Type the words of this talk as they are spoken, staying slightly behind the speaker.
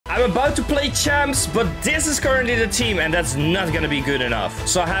I'm about to play champs, but this is currently the team, and that's not gonna be good enough.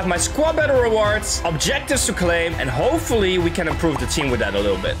 So I have my squad battle rewards, objectives to claim, and hopefully we can improve the team with that a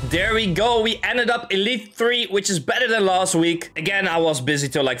little bit. There we go. We ended up Elite 3, which is better than last week. Again, I was busy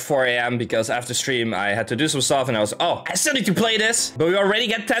till like 4 a.m. because after stream, I had to do some stuff, and I was, oh, I still need to play this. But we already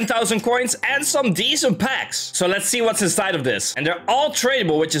get 10,000 coins and some decent packs. So let's see what's inside of this. And they're all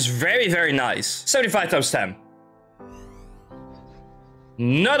tradable, which is very, very nice. 75 times 10.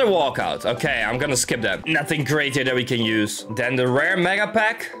 Another walkout. Okay, I'm gonna skip that. Nothing great here that we can use. Then the rare mega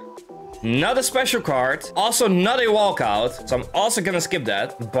pack. Not a special card. Also not a walkout. So I'm also gonna skip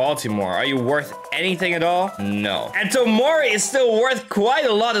that. Baltimore, are you worth anything at all? No. And Tomori is still worth quite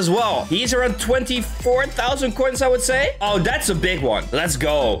a lot as well. He's around 24,000 coins, I would say. Oh, that's a big one. Let's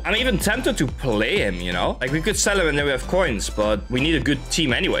go. I'm even tempted to play him, you know? Like, we could sell him and then we have coins, but we need a good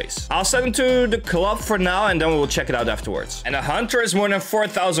team anyways. I'll send him to the club for now, and then we'll check it out afterwards. And a hunter is more than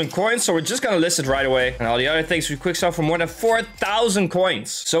 4,000 coins, so we're just gonna list it right away. And all the other things we quick sell for more than 4,000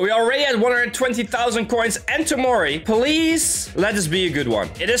 coins. So we already had 120,000 coins and Tomori. Please let this be a good one.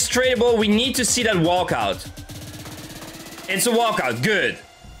 It is tradable. We need to see that walkout. It's a walkout. Good.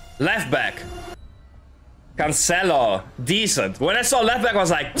 Left back. Cancelo. Decent. When I saw left back, I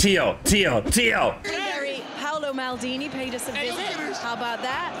was like, Tio. Paolo Maldini paid us a visit. How about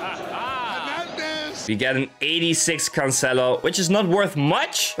that? We get an 86 Cancelo, which is not worth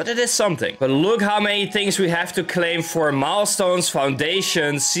much, but it is something. But look how many things we have to claim for milestones,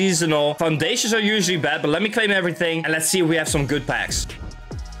 foundations, seasonal. Foundations are usually bad, but let me claim everything and let's see if we have some good packs.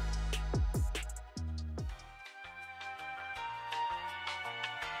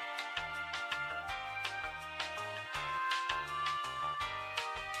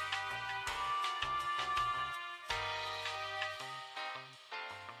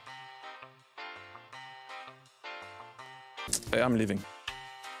 I'm leaving.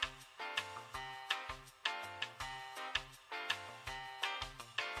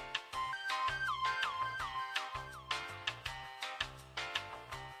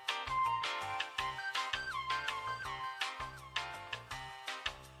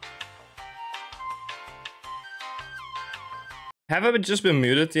 Have I just been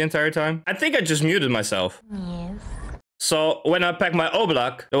muted the entire time? I think I just muted myself. Yes. So when I packed my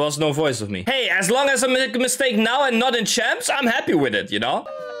Oblak, there was no voice of me. Hey, as long as I make a mistake now and not in champs, I'm happy with it, you know?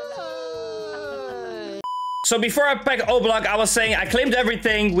 So before I packed Oblak, I was saying I claimed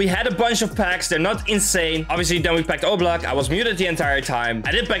everything. We had a bunch of packs. They're not insane. Obviously, then we packed Oblak. I was muted the entire time.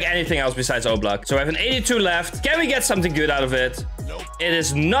 I didn't pack anything else besides Oblak. So I have an 82 left. Can we get something good out of it? Nope. It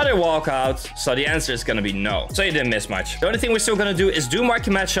is not a walkout. So the answer is going to be no. So you didn't miss much. The only thing we're still going to do is do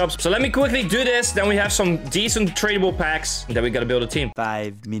market matchups. So let me quickly do this. Then we have some decent tradable packs. And then we got to build a team.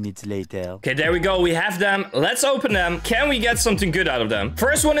 5 minutes later. Okay, there we go. We have them. Let's open them. Can we get something good out of them?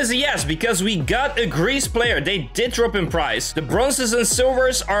 First one is a yes, because we got a Greece player. They did drop in price. The bronzes and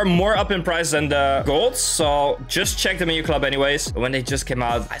silvers are more up in price than the golds. So just check them in your club anyways. When they just came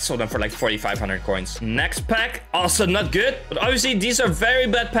out, I sold them for like 4,500 coins. Next pack, also not good. But obviously, these are very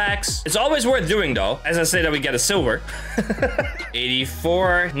bad packs. It's always worth doing though. As I say that we get a silver.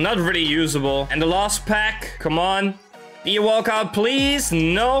 84, not really usable. And the last pack, come on. Be a walkout, please.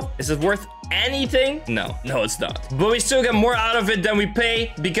 No. Is it worth anything? No, it's not. But we still get more out of it than we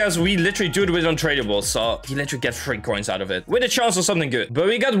pay because we literally do it with untradables. So you literally get free coins out of it with a chance of something good. But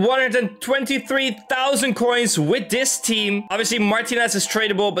we got 123,000 coins with this team. Obviously, Martinez is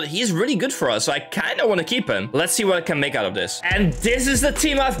tradable, but he's really good for us. So I kind of want to keep him. Let's see what I can make out of this. And this is the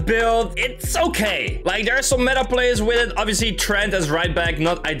team I've built. It's okay. Like, there are some meta players with it. Obviously, Trent as right back,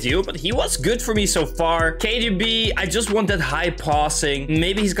 not ideal, but he was good for me so far. KDB, I just want that high passing.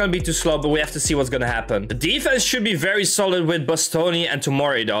 Maybe he's going to be too slow, but we have to see what's gonna happen. The defense should be very solid with Bastoni and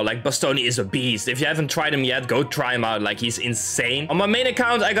Tomori though. Like, Bastoni is a beast. If you haven't tried him yet, go try him out. Like, he's insane. On my main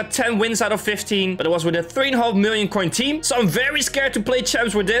account, I got 10 wins out of 15, but it was with a 3.5 million coin team. So I'm very scared to play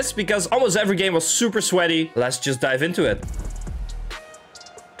champs with this because almost every game was super sweaty. Let's just dive into it.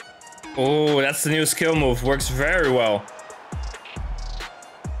 Oh, that's the new skill move. Works very well.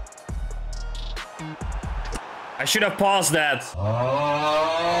 I should have paused that.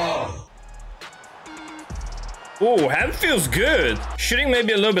 Oh, hand feels good. Shooting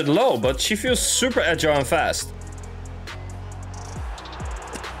maybe a little bit low, but she feels super agile and fast.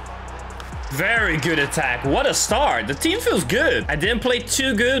 Very good attack. What a start. The team feels good. I didn't play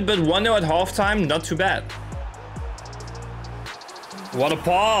too good, but 1-0 at halftime, not too bad. What a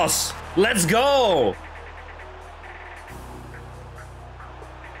pass. Let's go.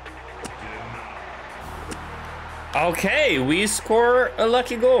 Okay, we score a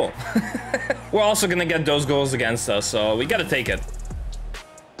lucky goal. We're also gonna get those goals against us, so we gotta take it.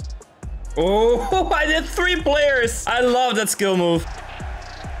 Oh, I did 3 players. I love that skill move.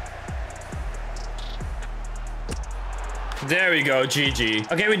 There we go,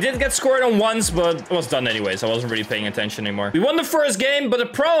 GG. Okay, we did get scored on once, but it was done anyways. I wasn't really paying attention anymore. We won the first game, but the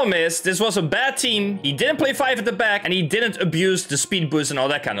problem is this was a bad team. He didn't play 5 at the back, and he didn't abuse the speed boost and all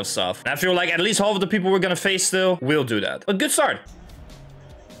that kind of stuff. And I feel like at least half of the people we're gonna face still will do that. But good start.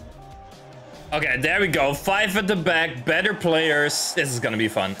 Okay, there we go. 5 at the back, better players. This is gonna be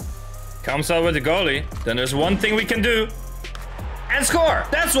fun. Comes out with the goalie. Then there's one thing we can do. And score!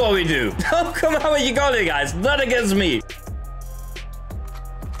 That's what we do. Don't come out with your goalie, guys. Not against me.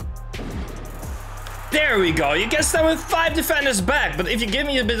 There we go. You can stand with 5 defenders back, but if you give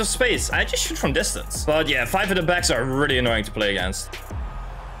me a bit of space, I just shoot from distance. But yeah, 5 at the backs are really annoying to play against.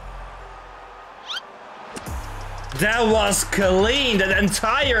 That was clean, that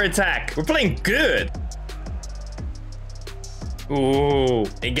entire attack. We're playing good. Ooh,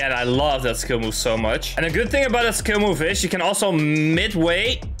 again, I love that skill move so much. And the good thing about that skill move is you can also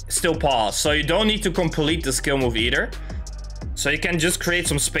midway still pause. So you don't need to complete the skill move either. So you can just create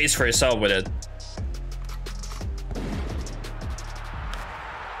some space for yourself with it.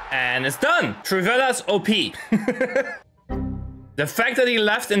 And it's done. Trivella's OP. The fact that he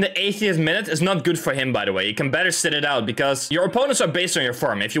left in the 80th minute is not good for him, by the way. You can better sit it out because your opponents are based on your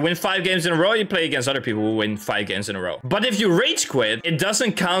form. If you win 5 games in a row, you play against other people who win 5 games in a row. But if you rage quit, it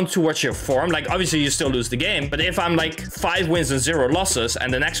doesn't count towards your form. Like, obviously, you still lose the game. But if I'm like 5 wins and 0 losses,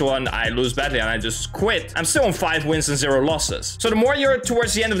 and the next one I lose badly and I just quit, I'm still on 5 wins and 0 losses. So the more you're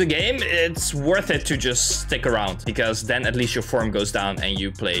towards the end of the game, it's worth it to just stick around because then at least your form goes down and you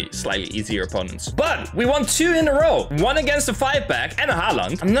play slightly easier opponents. But we won 2 in a row. 1 against the 5-back and a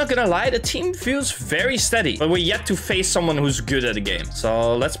Haaland. I'm not gonna lie, the team feels very steady, but we're yet to face someone who's good at the game.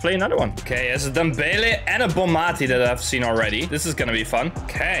 So let's play another one. Okay, there's a Dembele and a Bomati that I've seen already. This is gonna be fun.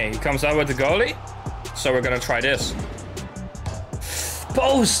 Okay, he comes out with the goalie. So we're gonna try this.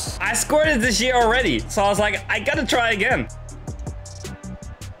 Post! I scored it this year already. So I was like, I gotta try again.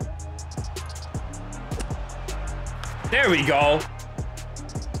 There we go.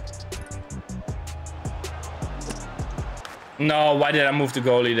 No, why did I move the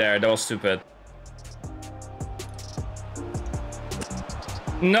goalie there? That was stupid.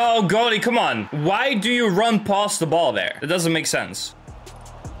 No, goalie, come on. Why do you run past the ball there? That doesn't make sense.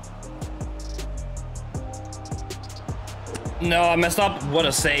 No, I messed up. What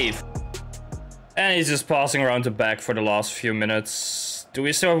a save. And he's just passing around the back for the last few minutes. Do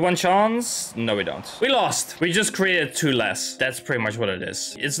we still have 1 chance? No, we don't. We lost. We just created 2 less. That's pretty much what it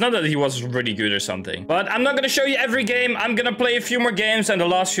is. It's not that he was really good or something. But I'm not going to show you every game. I'm going to play a few more games. And the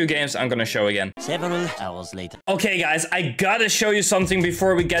last few games, I'm going to show again. Several hours later. Okay, guys. I got to show you something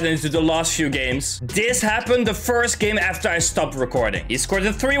before we get into the last few games. This happened the first game after I stopped recording. He scored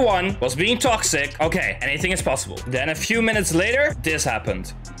a 3-1. Was being toxic. Okay, anything is possible. Then a few minutes later, this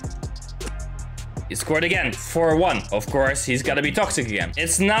happened. He scored again, 4-1. Of course, he's got to be toxic again.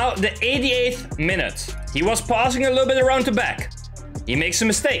 It's now the 88th minute. He was passing a little bit around the back. He makes a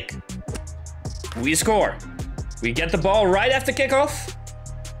mistake. We score. We get the ball right after kickoff.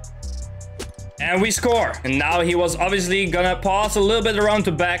 And we score. And now he was obviously gonna pass a little bit around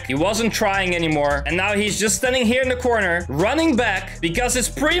the back. He wasn't trying anymore. And now he's just standing here in the corner, running back because it's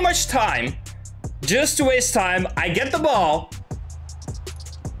pretty much time. Just to waste time, I get the ball.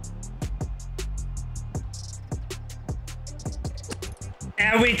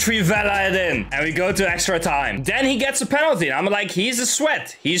 And we Trivella it in. And we go to extra time. Then he gets a penalty. I'm like, he's a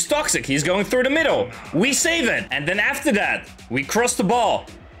sweat. He's toxic. He's going through the middle. We save it. And then after that, we cross the ball.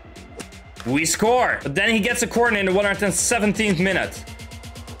 We score. But then he gets a corner in the 117th minute.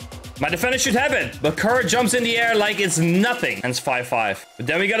 My defender should have it, but Kerr jumps in the air like it's nothing. And it's 5-5. But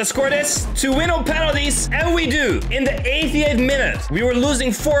then we gotta score this to win on penalties, and we do. In the 88th minute, we were losing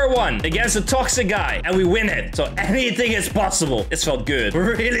 4-1 against a toxic guy, and we win it. So anything is possible. This felt good,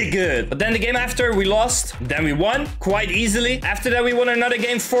 really good. But then the game after, we lost. Then we won quite easily. After that, we won another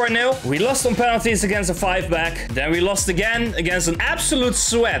game 4-0. We lost on penalties against a 5-back. Then we lost again against an absolute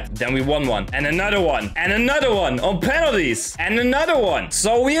sweat. Then we won one, and another one, and another one on penalties, and another one.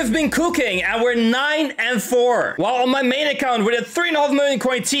 So we have been cooking, and we're 9-4. While on my main account with a 3.5 million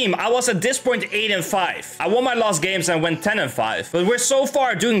coin team, I was at this point 8-5. I won my last games and went 10-5. But we're so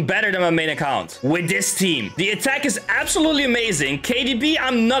far doing better than my main account with this team. The attack is absolutely amazing. KDB,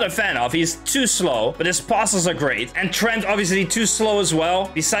 I'm not a fan of. He's too slow, but his passes are great. And Trent, obviously too slow as well.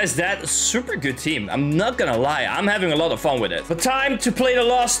 Besides that, a super good team. I'm not gonna lie. I'm having a lot of fun with it. But time to play the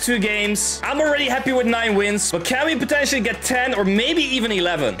last 2 games. I'm already happy with 9 wins, but can we potentially get 10 or maybe even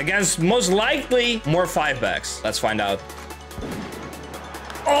 11 against most likely more 5-backs? Let's find out.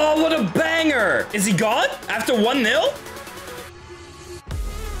 Oh, what a banger. Is he gone after 1-0?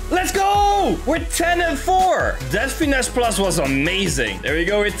 Let's go! We're 10-4. That Finesse Plus was amazing. There we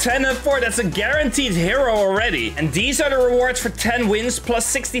go. We're 10-4. That's a guaranteed hero already. And these are the rewards for 10 wins plus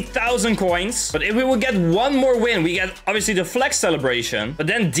 60,000 coins. But if we would get one more win, we get obviously the flex celebration. But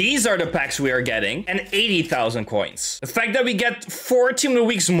then these are the packs we are getting and 80,000 coins. The fact that we get 4 Team of the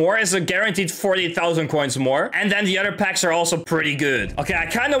Weeks more is a guaranteed 40,000 coins more. And then the other packs are also pretty good. Okay, I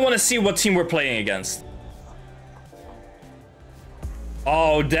kind of want to see what team we're playing against.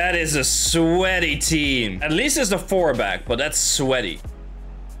 Oh, that is a sweaty team. At least it's the 4-back, but that's sweaty.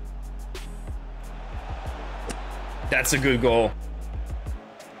 That's a good goal.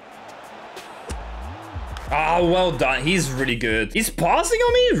 Oh, well done. He's really good. He's pausing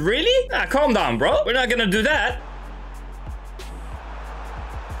on me? Really? Nah, calm down, bro. We're not gonna do that.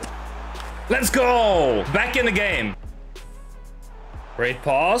 Let's go. Back in the game. Great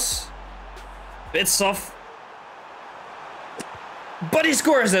pause. Bit soft. But he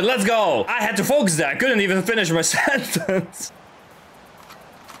scores it. Let's go. I had to focus there. I couldn't even finish my sentence.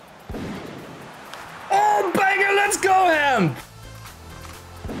 Oh, banger. Let's go, Ham.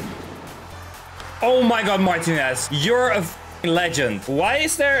 Oh my God, Martinez. You're a legend. Why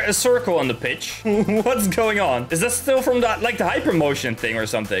is there a circle on the pitch? What's going on? Is that still from that, like the hyper motion thing or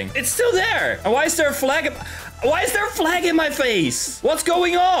something? It's still there. And why is there a flag? Why is there a flag in my face? What's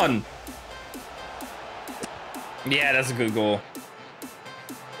going on? Yeah, that's a good goal.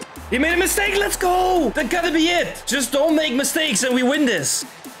 He made a mistake. Let's go. That gotta be it. Just don't make mistakes and we win this.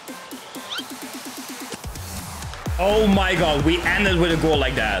 Oh my God, we ended with a goal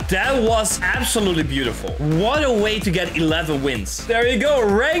like that. That was absolutely beautiful. What a way to get 11 wins. There you go,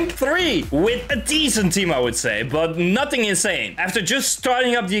 rank 3 with a decent team, I would say, but nothing insane. After just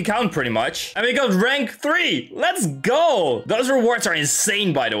starting up the account pretty much, and we got rank 3. Let's go. Those rewards are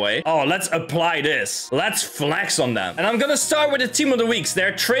insane, by the way. Oh, let's apply this. Let's flex on them. And I'm gonna start with the team of the weeks.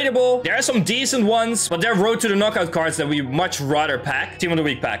 They're tradable. There are some decent ones, but they're road to the knockout cards that we much rather pack. Team of the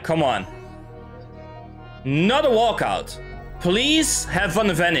week pack, come on. Not a walkout. Please have Van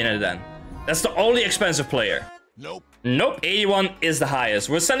de Ven in it then. That's the only expensive player. Nope. Nope. 81 is the highest.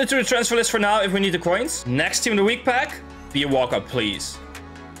 We'll send it to the transfer list for now if we need the coins. Next team of the week pack. Be a walkout, please.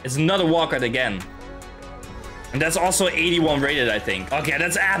 It's not a walkout again. And that's also 81 rated, I think. Okay,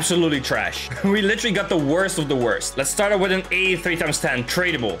 that's absolutely trash. We literally got the worst of the worst. Let's start out with an 83 times 10.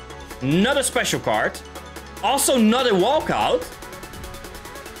 Tradable. Not a special card. Also not a walkout.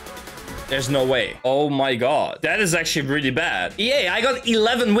 There's no way. Oh my God. That is actually really bad. EA, I got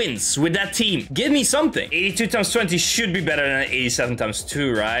 11 wins with that team. Give me something. 82 times 20 should be better than 87 times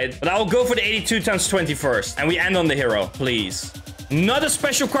 2, right? But I'll go for the 82 times 20 first. And we end on the hero, please. Not a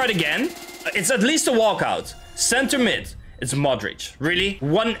special card again. It's at least a walkout. Center mid. It's Modric. Really?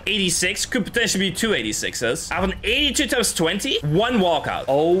 186 could potentially be 286s. I have an 82 times 20. One walkout.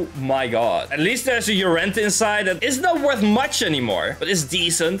 Oh my God. At least there's a Llorente inside that is not worth much anymore, but it's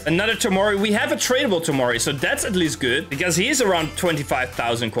decent. Another Tomori. We have a tradable Tomori, so that's at least good because he's around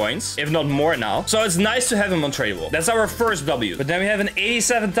 25,000 coins, if not more now. So it's nice to have him on tradable. That's our first W. But then we have an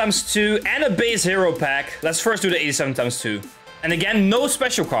 87 times 2 and a base hero pack. Let's first do the 87 times 2. And again, no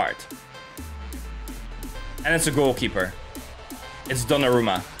special card. And it's a goalkeeper. It's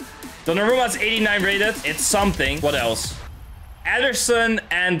Donnarumma. Donnarumma's 89 rated. It's something. What else? Ederson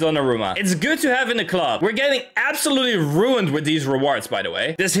and Donnarumma. It's good to have in the club. We're getting absolutely ruined with these rewards, by the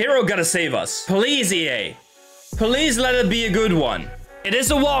way. This hero gotta save us. Please, EA. Please let it be a good one. It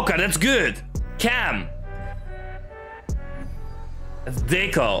is a walkout. That's good. Cam. That's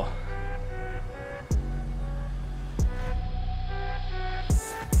Deco.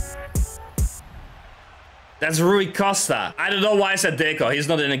 That's Rui Costa. I don't know why I said Deco. He's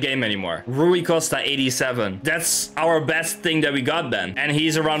not in the game anymore. Rui Costa, 87. That's our best thing that we got then. And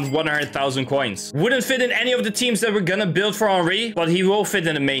he's around 100,000 coins. Wouldn't fit in any of the teams that we're gonna build for Henry, but he will fit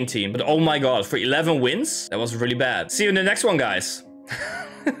in the main team. But oh my God, for 11 wins, that was really bad. See you in the next one, guys.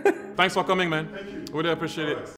 Thanks for coming, man. Thank you. Really appreciate it.